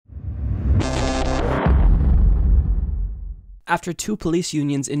after 2 police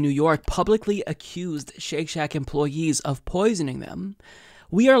unions in New York publicly accused Shake Shack employees of poisoning them,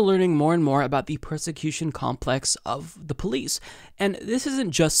 we are learning more and more about the persecution complex of the police. And this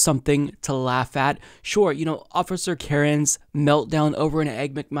isn't just something to laugh at. Sure, Officer Karen's meltdown over an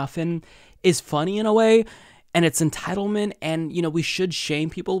Egg McMuffin is funny in a way, and it's entitlement, and, we should shame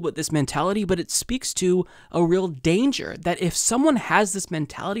people with this mentality, but it speaks to a real danger that if someone has this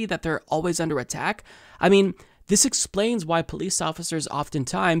mentality that they're always under attack, this explains why police officers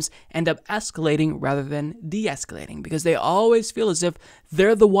oftentimes end up escalating rather than de-escalating, because they always feel as if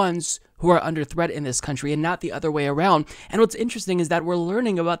they're the ones who are under threat in this country and not the other way around. And what's interesting is that we're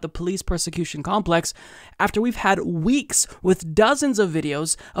learning about the police persecution complex after we've had weeks with dozens of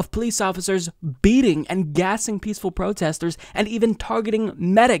videos of police officers beating and gassing peaceful protesters and even targeting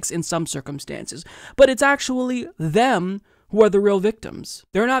medics in some circumstances. But it's actually them who are the real victims.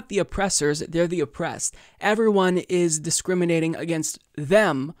 They're not the oppressors, they're the oppressed. Everyone is discriminating against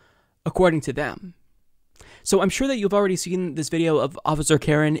them according to them. So I'm sure that you've already seen this video of Officer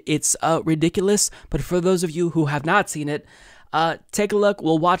Karen. It's ridiculous, but for those of you who have not seen it, take a look,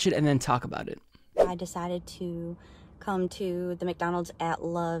 we'll watch it and then talk about it. I decided to come to the McDonald's at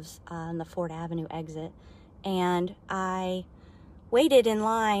Love's on the 4th Avenue exit, and I waited in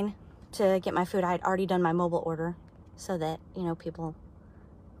line to get my food. I had already done my mobile order, so that, people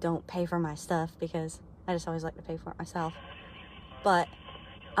don't pay for my stuff, because I just always like to pay for it myself. But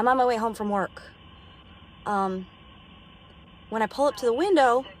I'm on my way home from work. When I pull up to the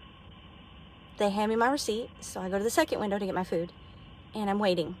window, they hand me my receipt, so I go to the second window to get my food, and I'm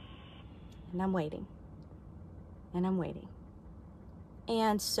waiting, and I'm waiting, and I'm waiting.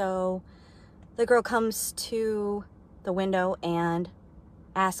 And so the girl comes to the window and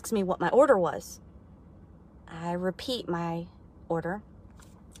asks me what my order was. I repeat my order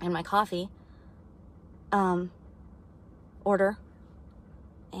and my coffee order,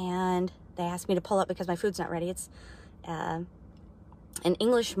 and they asked me to pull up because my food's not ready. It's an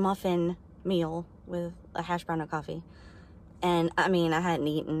English muffin meal with a hash brown and coffee. And I hadn't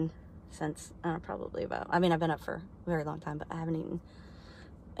eaten since probably about, I've been up for a very long time, but I haven't eaten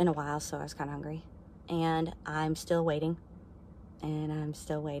in a while, so I was kind of hungry. And I'm still waiting, and I'm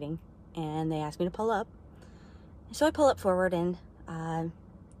still waiting, and they asked me to pull up. So I pull up forward, and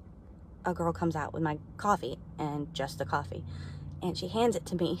a girl comes out with my coffee, and just the coffee, and she hands it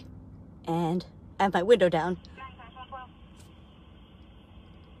to me, and I have my window down,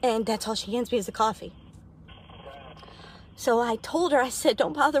 and that's all she hands me is the coffee. So I told her, I said,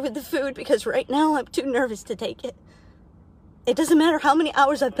 don't bother with the food, because right now I'm too nervous to take it. It doesn't matter how many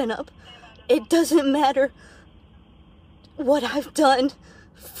hours I've been up. It doesn't matter what I've done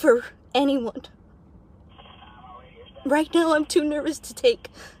for anyone. Right now, I'm too nervous to take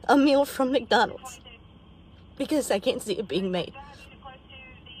a meal from McDonald's because I can't see it being made.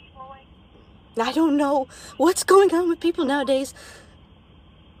 I don't know what's going on with people nowadays,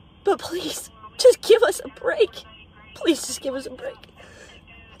 but please, just give us a break. Please, just give us a break.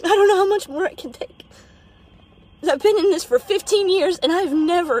 I don't know how much more I can take. I've been in this for 15 years, and I've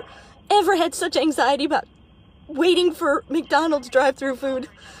never, ever had such anxiety about waiting for McDonald's drive-thru food.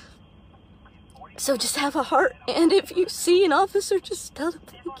 So just have a heart, and if you see an officer, just tell them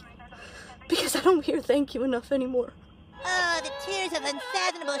thank you. Because I don't hear thank you enough anymore. Oh, the tears of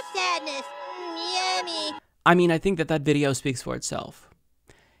unfathomable sadness. Yummy. I think that video speaks for itself.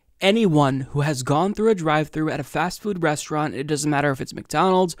 Anyone who has gone through a drive-thru at a fast food restaurant, it doesn't matter if it's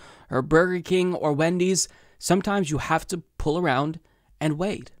McDonald's or Burger King or Wendy's, sometimes you have to pull around and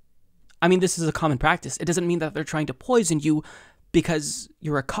wait. This is a common practice. It doesn't mean that they're trying to poison you because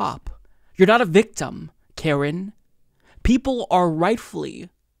you're a cop. You're not a victim, Karen. People are rightfully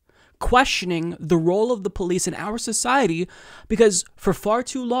questioning the role of the police in our society because for far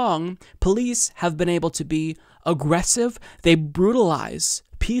too long, police have been able to be aggressive. They brutalize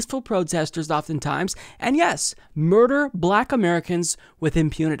peaceful protesters oftentimes, and yes, murder Black Americans with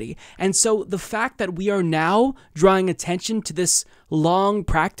impunity. And so the fact that we are now drawing attention to this long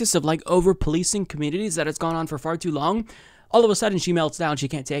practice of over-policing communities that has gone on for far too long, all of a sudden she melts down, she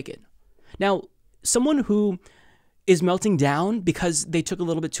can't take it. Now, someone who is melting down because they took a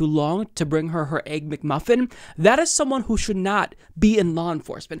little bit too long to bring her her Egg McMuffin, that is someone who should not be in law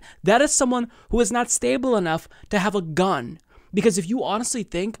enforcement. That is someone who is not stable enough to have a gun. Because if you honestly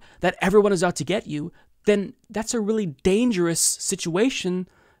think that everyone is out to get you, then that's a really dangerous situation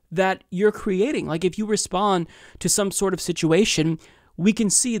that you're creating. If you respond to some sort of situation we can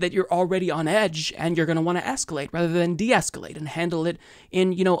see that you're already on edge and you're going to want to escalate rather than de-escalate and handle it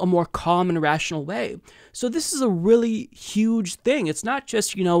in, a more calm and rational way. So this is a really huge thing. It's not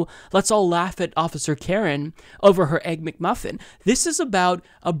just, let's all laugh at Officer Karen over her Egg McMuffin. This is about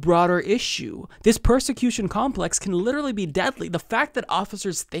a broader issue. This persecution complex can literally be deadly. The fact that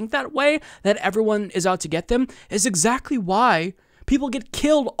officers think that way, that everyone is out to get them, is exactly why people get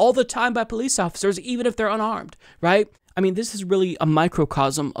killed all the time by police officers, even if they're unarmed, right? I mean, this is really a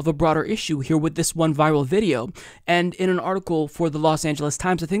microcosm of a broader issue here with this one viral video. And in an article for the Los Angeles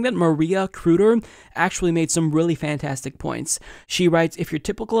Times, I think that Maria Kruder actually made some really fantastic points. She writes, if your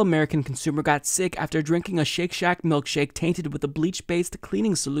typical American consumer got sick after drinking a Shake Shack milkshake tainted with a bleach-based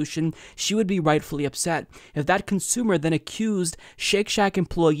cleaning solution, she would be rightfully upset. If that consumer then accused Shake Shack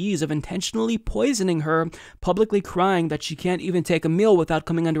employees of intentionally poisoning her, publicly crying that she can't even take a meal without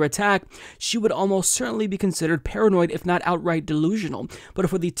coming under attack, she would almost certainly be considered paranoid, if not outright delusional. But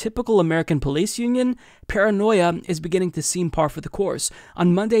for the typical American police union, paranoia is beginning to seem par for the course.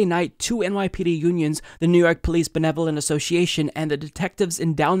 On Monday night, 2 NYPD unions, the New York Police Benevolent Association and the Detectives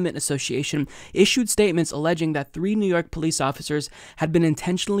Endowment Association, issued statements alleging that 3 New York police officers had been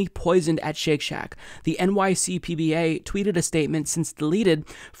intentionally poisoned at Shake Shack. The NYCPBA tweeted a statement since deleted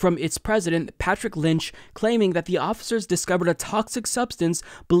from its president, Patrick Lynch, claiming that the officers discovered a toxic substance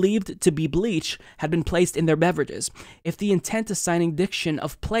believed to be bleach had been placed in their beverages. If the intent assigning diction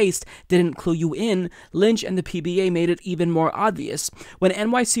of placed didn't clue you in, Lynch and the PBA made it even more obvious. When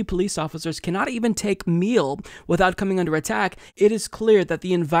NYC police officers cannot even take meal without coming under attack, it is clear that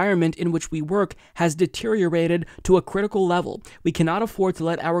the environment in which we work has deteriorated to a critical level. We cannot afford to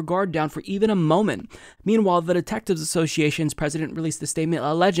let our guard down for even a moment. Meanwhile, the Detectives Association's president released a statement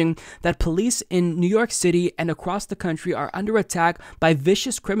alleging that police in New York City and across the country are under attack by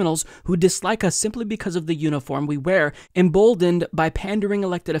vicious criminals who dislike us simply because of the uniform we wear. Emboldened by pandering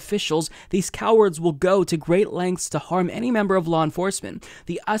elected officials, these cowards will go to great lengths to harm any member of law enforcement.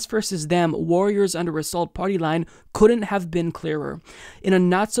 The us versus them, warriors under assault party line couldn't have been clearer. In a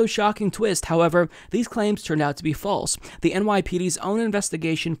not-so-shocking twist, however, these claims turned out to be false. The NYPD's own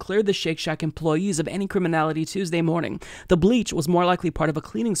investigation cleared the Shake Shack employees of any criminality Tuesday morning. The bleach was more likely part of a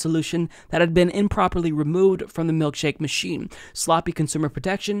cleaning solution that had been improperly removed from the milkshake machine. Sloppy consumer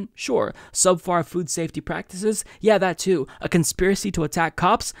protection? Sure. Subpar food safety practices? Yeah, that too. A conspiracy to attack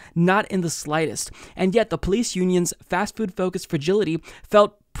cops? Not in the slightest. And yet the police union's fast food-focused fragility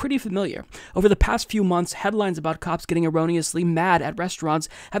felt pretty familiar. Over the past few months, headlines about cops getting erroneously mad at restaurants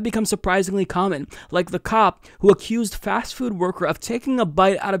have become surprisingly common, like the cop who accused fast food worker of taking a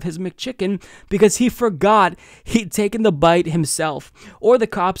bite out of his McChicken because he forgot he'd taken the bite himself, or the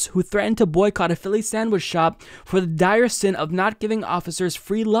cops who threatened to boycott a Philly sandwich shop for the dire sin of not giving officers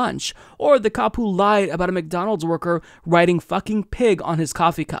free lunch, or the cop who lied about a McDonald's worker writing fucking pig on his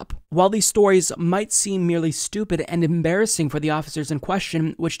coffee cup. While these stories might seem merely stupid and embarrassing for the officers in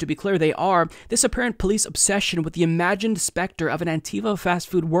question, which to be clear they are, this apparent police obsession with the imagined specter of an Antifa fast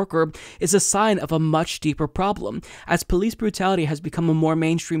food worker is a sign of a much deeper problem. As police brutality has become a more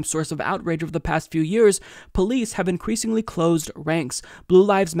mainstream source of outrage over the past few years, police have increasingly closed ranks. Blue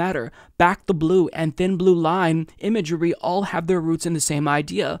Lives Matter, Back the Blue, and Thin Blue Line imagery all have their roots in the same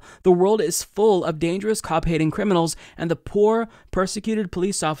idea. The world is full of dangerous cop-hating criminals, and the poor, persecuted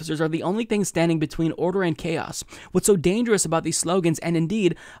police officers are the only thing standing between order and chaos. What's so dangerous about these slogans, and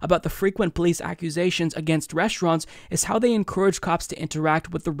indeed about the frequent police accusations against restaurants, is how they encourage cops to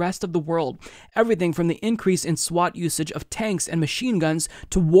interact with the rest of the world. Everything from the increase in SWAT usage of tanks and machine guns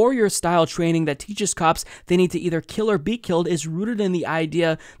to warrior-style training that teaches cops they need to either kill or be killed is rooted in the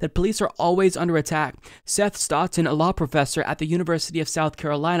idea that police are always under attack. Seth Stoughton, a law professor at the University of South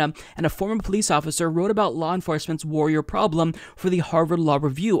Carolina and a former police officer, wrote about law enforcement's warrior problem for the Harvard Law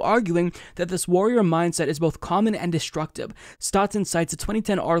Review, arguing that this warrior mindset is both common and destructive. Stoughton cites a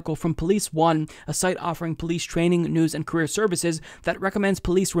 2010 article from Police One, a site offering police training, news, and career services that recommends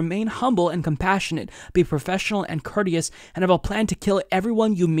police remain humble and compassionate, be professional and courteous, and have a plan to kill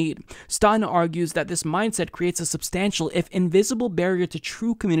everyone you meet. Stoughton argues that this mindset creates a substantial, if invisible, barrier to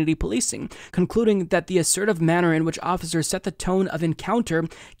true community policing, concluding that the assertive manner in which officers set the tone of encounter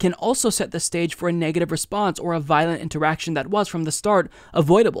can also set the stage for a negative response or a violent interaction that was, from the start,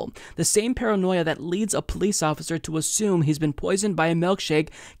 avoidable. level. The same paranoia that leads a police officer to assume he's been poisoned by a milkshake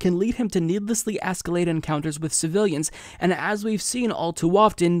can lead him to needlessly escalate encounters with civilians. And as we've seen all too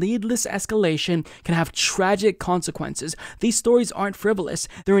often, needless escalation can have tragic consequences. These stories aren't frivolous.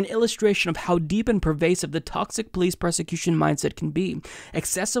 They're an illustration of how deep and pervasive the toxic police persecution mindset can be.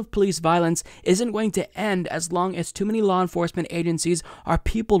 Excessive police violence isn't going to end as long as too many law enforcement agencies are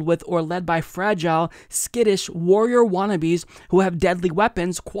peopled with or led by fragile, skittish warrior wannabes who have deadly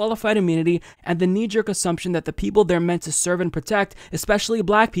weapons, qualified immunity, and the knee-jerk assumption that the people they're meant to serve and protect, especially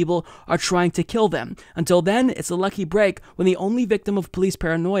black people, are trying to kill them. Until then, it's a lucky break when the only victim of police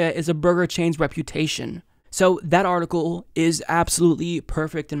paranoia is a burger chain's reputation. So that article is absolutely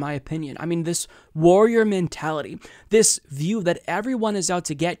perfect in my opinion. I mean, this warrior mentality, this view that everyone is out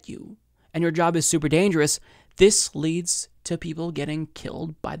to get you and your job is super dangerous, this leads to people getting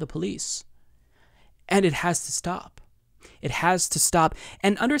killed by the police. And it has to stop. It has to stop.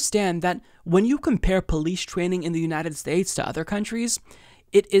 And understand that when you compare police training in the United States to other countries,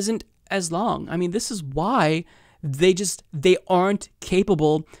 it isn't as long. I mean, this is why they aren't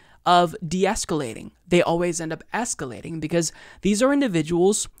capable of de-escalating. They always end up escalating because these are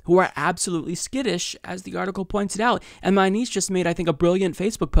individuals who are absolutely skittish, as the article pointed out. And my niece just made, I think, a brilliant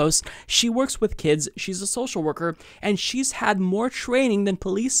Facebook post. She works with kids, she's a social worker, and she's had more training than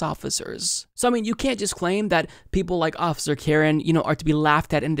police officers. So, I mean, you can't just claim that people like Officer Karen, are to be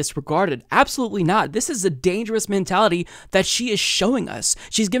laughed at and disregarded. Absolutely not. This is a dangerous mentality that she is showing us.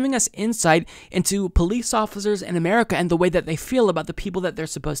 She's giving us insight into police officers in America and the way that they feel about the people that they're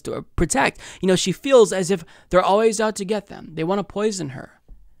supposed to protect. She feels as if they're always out to get them. They want to poison her.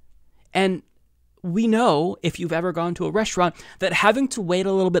 And we know, if you've ever gone to a restaurant, that having to wait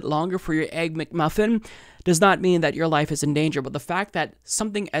a little bit longer for your Egg McMuffin does not mean that your life is in danger. But the fact that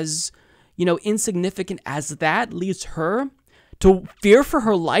something as, insignificant as that leads her to fear for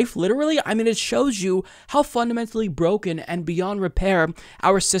her life, literally, I mean, it shows you how fundamentally broken and beyond repair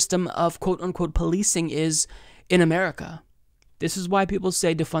our system of quote-unquote policing is in America. This is why people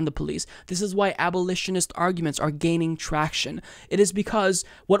say defund the police. This is why abolitionist arguments are gaining traction. It is because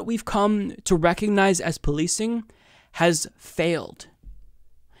what we've come to recognize as policing has failed.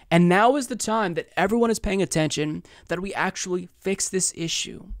 And now is the time that everyone is paying attention that we actually fix this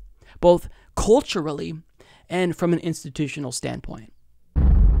issue, both culturally and from an institutional standpoint.